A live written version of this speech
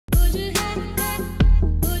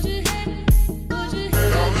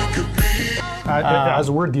As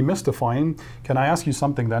we're demystifying, can I ask you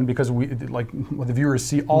something then? Because we, like, the viewers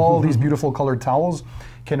see all these beautiful colored towels.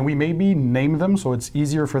 Can we maybe name them so it's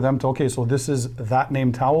easier for them to, okay, so this is that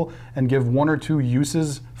named towel, and give 1 or 2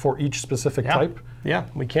 uses for each specific type? Yeah,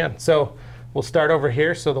 we can. So we'll start over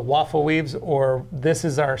here. So the waffle weaves, or this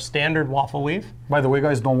is our standard waffle weave. By the way,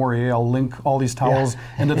 guys, don't worry. I'll link all these towels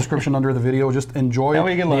in the description under the video. Just enjoy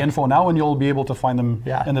the info now, and you'll be able to find them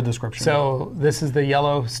in the description. So this is the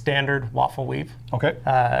yellow standard waffle weave. Okay.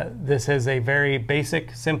 This is a very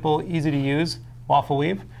basic, simple, easy to use waffle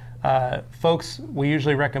weave. Folks we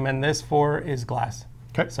usually recommend this for is glass.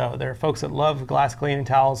 Okay. So there are folks that love glass cleaning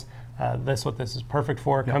towels. What this is perfect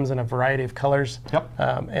for. It comes in a variety of colors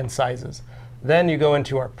and sizes. Then you go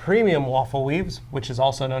into our premium waffle weaves, which is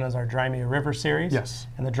also known as our Dry Me a River series. Yes.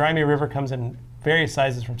 And the Dry Me a River comes in various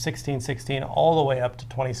sizes from 16/16 all the way up to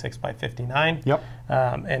 26 by 59. Yep.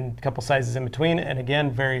 And a couple sizes in between, and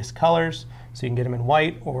again, various colors. So you can get them in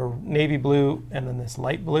white or navy blue, and then this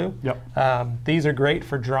light blue. Yep. These are great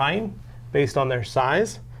for drying based on their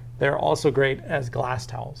size. They're also great as glass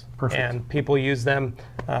towels. Perfect. And people use them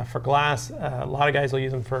for glass. A lot of guys will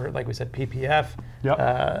use them for, like we said, PPF.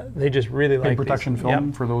 Yep. They just really like protection these.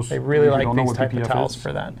 film for those. They really like don't know these what type PPF of towels is.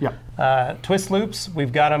 for that. Yep. Twist loops,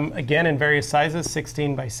 we've got them again in various sizes,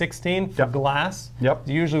 16 by 16 for glass. Yep.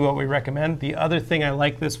 Usually what we recommend. The other thing I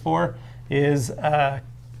like this for is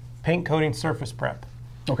paint coating surface prep.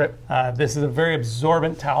 Okay. This is a very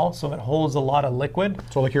absorbent towel, so it holds a lot of liquid.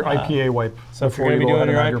 So like your IPA wipe. So if you're going to be doing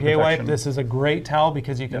your IPA wipe, this is a great towel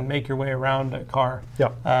because you can make your way around a car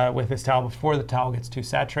with this towel before the towel gets too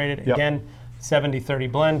saturated. Again,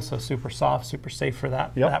 70-30 blend, so super soft, super safe for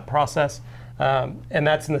that, that process. And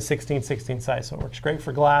that's in the 16/16 size, so it works great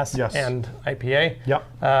for glass and IPA. Yep.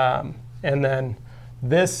 And then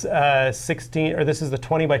this this is the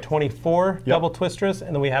 20 by 24 double twistress,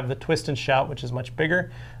 and then we have the twist and shout, which is much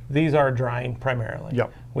bigger. These are drying primarily.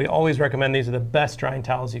 Yep. We always recommend these are the best drying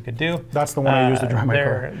towels you could do. That's the one I use to dry my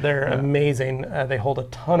car. They're amazing. They hold a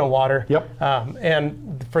ton of water. Yep.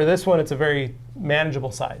 And for this one, it's a very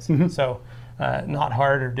manageable size, so not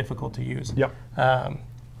hard or difficult to use. Yep.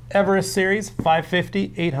 Everest series,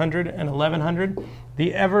 550, 800, and 1100.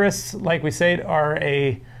 The Everests, like we said, are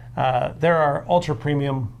they're our ultra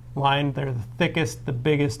premium line. They're the thickest, the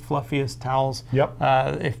biggest, fluffiest towels. Yep.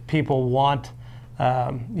 If people want,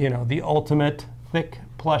 the ultimate thick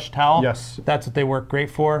plush towel, that's what they work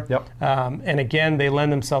great for. Yep. And again, they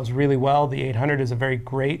lend themselves really well. The 800 is a very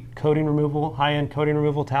great coating removal, high-end coating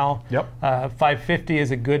removal towel. Yep. 550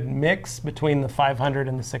 is a good mix between the 500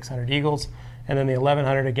 and the 600 Eagles, and then the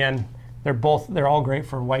 1100 again. They're all great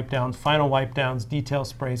for wipe downs, final wipe downs, detail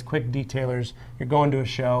sprays, quick detailers. You're going to a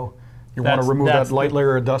show. You want to remove that light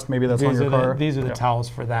layer of dust maybe that's on your car. These are the towels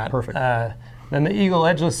for that. Perfect. Then the Eagle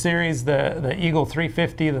Edgeless series, the Eagle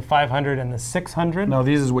 350, the 500, and the 600. Now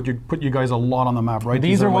these is what you put you guys a lot on the map, right?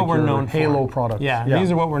 These are what we're known for. Halo products. Yeah,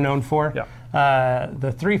 these are what we're known for. Yeah.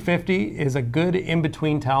 The 350 is a good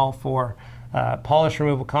in-between towel for polish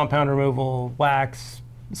removal, compound removal, wax,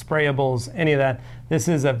 sprayables, any of that. This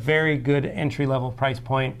is a very good entry-level price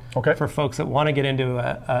point for folks that want to get into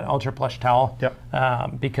an ultra plush towel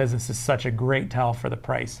because this is such a great towel for the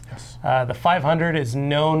price. Yes. The 500 is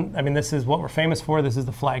known. I mean, this is what we're famous for. This is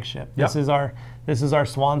the flagship. Yep. This is our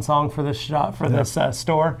swan song for this shop this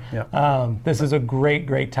store. Yep. This is a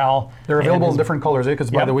great towel. They're available in different colors, because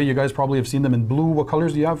by the way, you guys probably have seen them in blue. What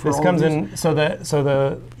colors do you have for this all comes of these? in. So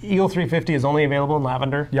the Eagle 350 is only available in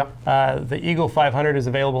lavender. Yep. The Eagle 500 is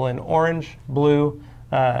available in orange, blue,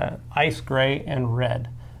 ice gray, and red.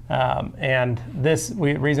 And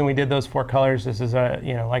reason we did those 4 colors. This is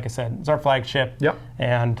like I said, it's our flagship. Yep.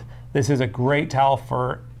 And this is a great towel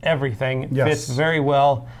for everything. It fits very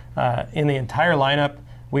well in the entire lineup.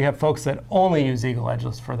 We have folks that only use Eagle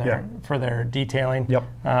Edgeless for their detailing. Yep.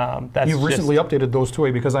 You've recently updated those too,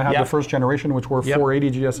 because I have the first generation, which were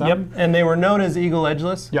 480 GSM. Yep. And they were known as Eagle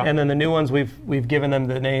Edgeless. Yep. And then the new ones, we've given them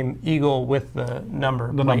the name Eagle with the number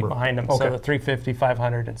behind them. So the 350,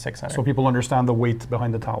 500, and 600. So people understand the weight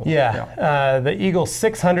behind the towel. Yeah. The Eagle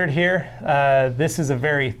 600 here. This is a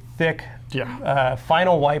very thick.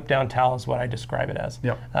 Final wipe down towel is what I describe it as.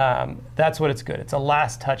 That's what it's good. It's a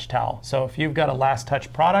last touch towel. So if you've got a last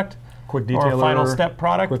touch product or a final step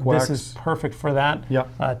product, this is perfect for that.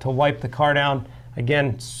 To wipe the car down.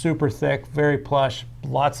 Again, super thick, very plush,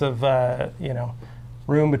 lots of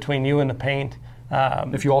room between you and the paint.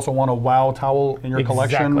 If you also want a wow towel in your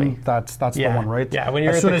collection, that's the one, right? Yeah, when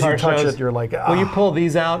you're as at soon the as car you touch shows, it, you're like, well, you pull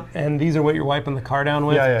these out, and these are what you're wiping the car down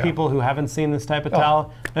with. People who haven't seen this type of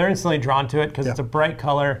towel, they're instantly drawn to it because it's a bright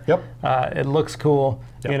color. It looks cool.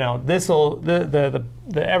 You know, the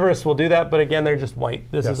Everest will do that, but again, they're just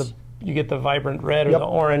white. This is you get the vibrant red or the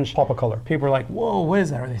orange. Pop of color. People are like, whoa, what is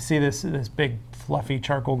that? Or they see this big fluffy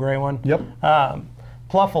charcoal gray one.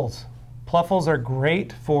 Pluffles. Pluffles are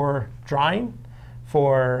great for drying,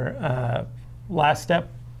 for last step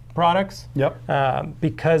products.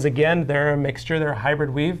 Because again, they're a mixture, they're a hybrid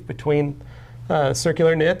weave between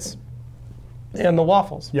circular knits and the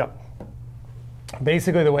waffles.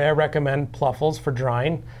 Basically, the way I recommend Pluffles for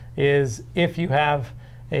drying is if you have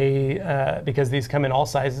because these come in all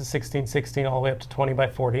sizes, 16/16 all the way up to 20 by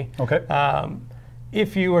 40.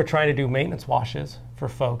 If you are trying to do maintenance washes for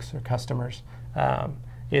folks or customers,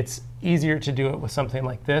 it's easier to do it with something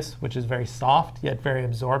like this, which is very soft yet very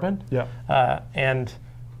absorbent, and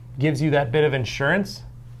gives you that bit of insurance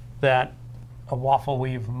that a waffle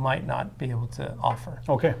weave might not be able to offer.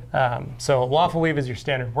 So a waffle weave is your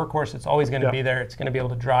standard workhorse. It's always going to be there. It's going to be able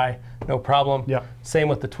to dry, no problem. Same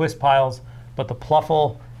with the twist piles, but the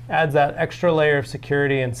Pluffle adds that extra layer of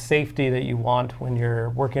security and safety that you want when you're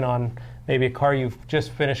working on maybe a car you've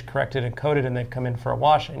just finished corrected and coated and they've come in for a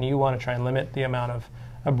wash and you want to try and limit the amount of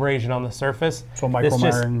abrasion on the surface. So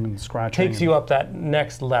micromarring and scratching. Takes you up that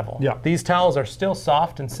next level. These towels are still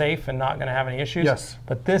soft and safe and not going to have any issues.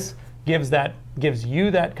 But this gives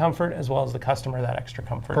you that comfort as well as the customer that extra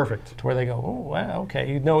comfort. To where they go, oh, well,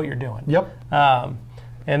 okay, you know what you're doing.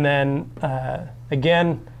 And then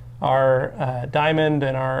again, our diamond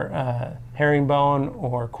and our herringbone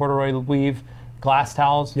or corduroy weave glass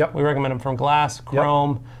towels. We recommend them from glass,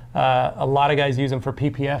 chrome. A lot of guys use them for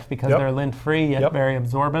PPF because they're lint-free yet very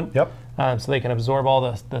absorbent. So they can absorb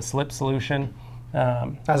all the slip solution.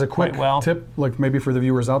 As a quick tip, like maybe for the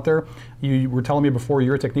viewers out there, you were telling me before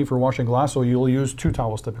your technique for washing glass, so you'll use 2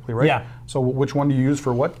 towels typically, right? So which one do you use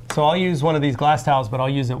for what? So I'll use one of these glass towels, but I'll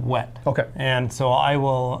use it wet. And so I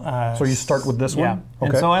will... so you start with this one?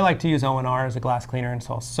 And so I like to use O&R as a glass cleaner, and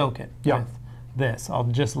so I'll soak it with this. I'll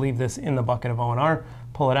just leave this in the bucket of O&R,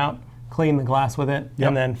 pull it out, clean the glass with it,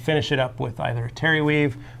 and then finish it up with either a terry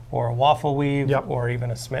weave or a waffle weave, or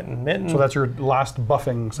even a smitten mitten. So that's your last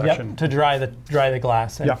buffing section. To dry the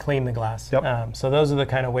glass and clean the glass. So those are the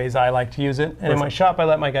kind of ways I like to use it. And in my shop, I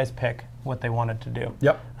let my guys pick what they wanted to do.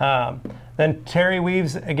 Then terry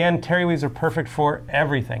weaves, again, terry weaves are perfect for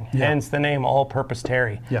everything. Hence the name All-Purpose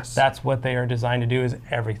Terry. That's what they are designed to do, is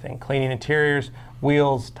everything. Cleaning interiors,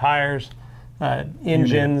 wheels, tires,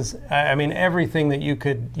 engines. I mean, everything that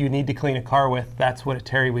you need to clean a car with, that's what a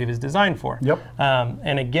terry weave is designed for.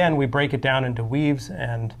 And again, we break it down into weaves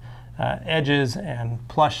and edges and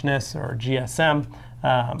plushness or GSM.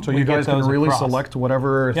 So you guys can really select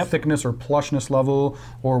whatever thickness or plushness level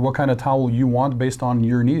or what kind of towel you want based on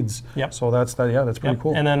your needs. So that's that's pretty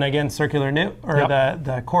cool. And then again, circular knit or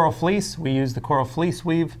the coral fleece. We use the coral fleece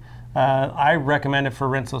weave. I recommend it for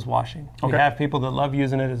rinseless washing. We have people that love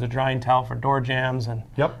using it as a drying towel for door jambs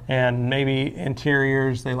and maybe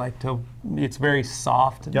interiors. They like to. It's very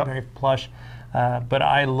soft and very plush. But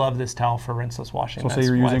I love this towel for rinseless washing. So say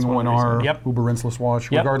you're using O&R, Uber rinseless wash,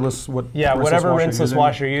 regardless what whatever rinseless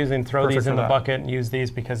wash you're using, throw these in the bucket and use these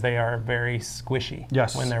because they are very squishy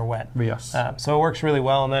when they're wet. So it works really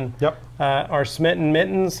well. And then our smitten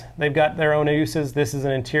mittens, they've got their own uses. This is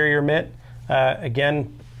an interior mitt.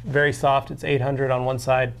 Again, very soft. It's 800 on one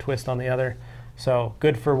side, twist on the other. So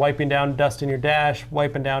good for wiping down dust in your dash,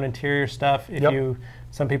 wiping down interior stuff.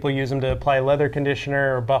 Some people use them to apply leather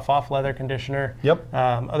conditioner or buff off leather conditioner.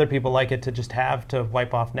 Other people like it to just have to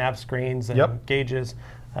wipe off nav screens and gauges.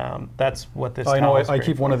 That's what this towel is I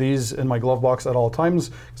keep one of these in my glove box at all times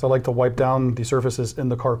because I like to wipe down the surfaces in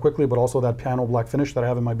the car quickly, but also that piano black finish that I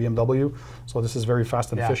have in my BMW. So this is very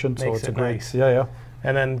fast and efficient. So it's a great,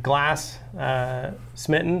 And then glass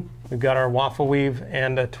smitten, we've got our waffle weave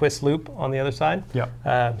and a twist loop on the other side.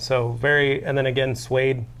 So and then again,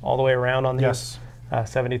 suede all the way around on these.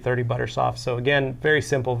 70-30 butter soft. So again, very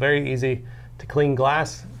simple, very easy to clean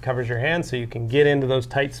glass. Covers your hands so you can get into those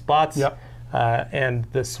tight spots. And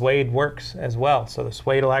the suede works as well. So the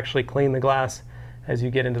suede will actually clean the glass as you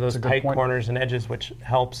get into those tight corners and edges, which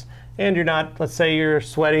helps. And you're not, let's say you're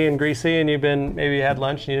sweaty and greasy and maybe you had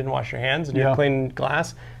lunch and you didn't wash your hands and you're cleaning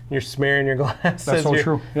glass. You're smearing your glass. That's so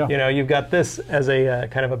true. You know, you've got this as a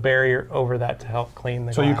kind of a barrier over that to help clean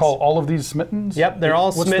the glass. So you call all of these smittens? They're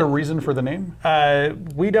all What's the reason for the name?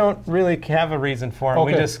 We don't really have a reason for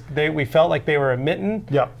them. We felt like they were a mitten,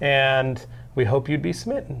 and we hope you'd be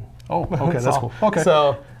smitten. Oh, okay, that's cool.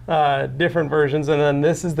 So different versions. And then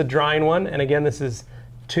this is the drying one. And again, this is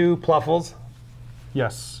 2 pluffles.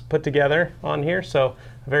 Yes. Put together on here. So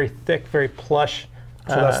a very thick, very plush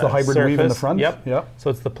So that's the hybrid surface. weave in the front? Yep. Yep. So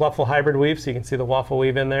it's the pluffle hybrid weave. So you can see the waffle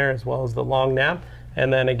weave in there as well as the long nap.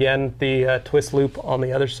 And then again, the twist loop on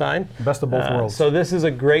the other side. Best of both worlds. So this is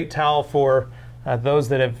a great towel for those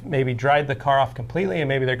that have maybe dried the car off completely and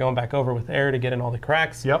maybe they're going back over with air to get in all the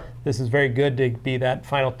cracks. Yep. This is very good to be that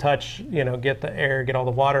final touch, you know, get the air, get all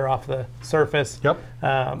the water off the surface.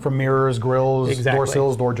 Yep. From mirrors, grills, exactly. door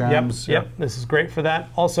sills, door jambs. Yep. This is great for that.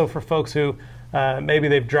 Also for folks who maybe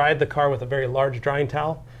they've dried the car with a very large drying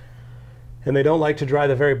towel and they don't like to dry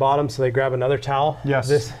the very bottom, so they grab another towel. Yes.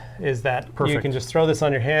 This is that. Perfect. You can just throw this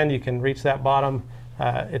on your hand, you can reach that bottom.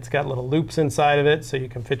 It's got little loops inside of it, so you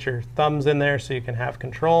can fit your thumbs in there so you can have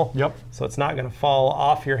control. Yep. So it's not going to fall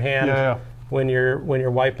off your hand when you're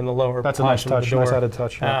wiping the lower. That's a nice touch, nice added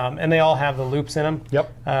touch. Yeah. And they all have the loops in them.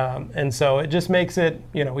 Yep. And so it just makes it,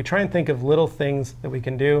 you know, we try and think of little things that we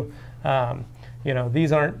can do. You know,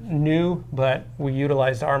 these aren't new, but we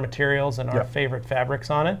utilized our materials and our favorite fabrics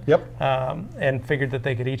on it. Yep. And figured that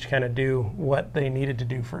they could each kind of do what they needed to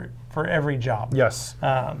do for every job. Yes.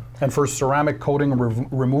 And for ceramic coating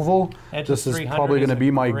removal, this is probably going to be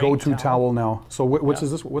my go-to towel now. So what's is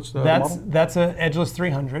this? What's the model? That's an Edgeless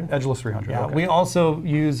 300. Edgeless 300. Yeah. Okay. We also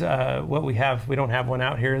use what we have. We don't have one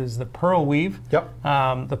out here. Is the Pearl Weave. Yep.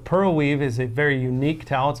 The Pearl Weave is a very unique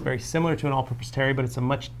towel. It's very similar to an all-purpose terry, but it's a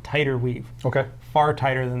much tighter weave. Okay. Far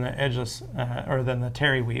tighter than the Edgeless or than the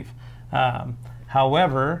terry weave.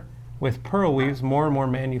 However, with pearl weaves, more and more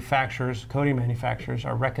manufacturers, coating manufacturers,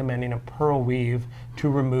 are recommending a pearl weave to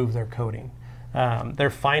remove their coating. They're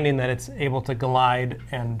finding that it's able to glide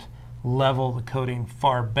and level the coating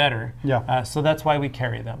far better. Yeah. So that's why we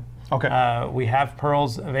carry them. Okay. We have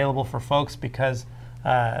pearls available for folks because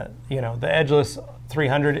you know, the Edgeless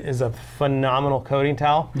 300 is a phenomenal coating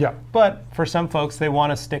towel. Yeah. But for some folks, they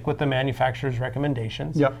want to stick with the manufacturer's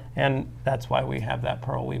recommendations. Yep. And that's why we have that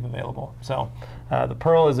pearl weave available. So the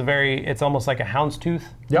pearl is it's almost like a houndstooth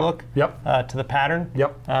look to the pattern.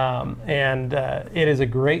 Yep. And it is a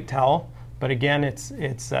great towel. But again, its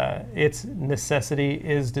necessity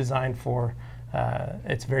is designed for,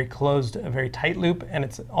 it's very closed, a very tight loop, and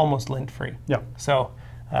it's almost lint-free. Yeah. So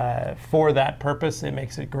for that purpose, it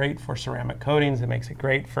makes it great for ceramic coatings. It makes it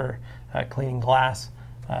great for cleaning glass.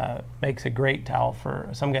 Makes a great towel for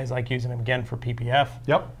some guys like using them again for PPF.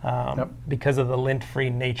 Yep. Because of the lint-free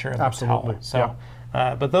nature of the Absolutely. towel. So,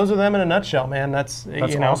 but those are them in a nutshell, man. That's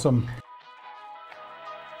you know, awesome.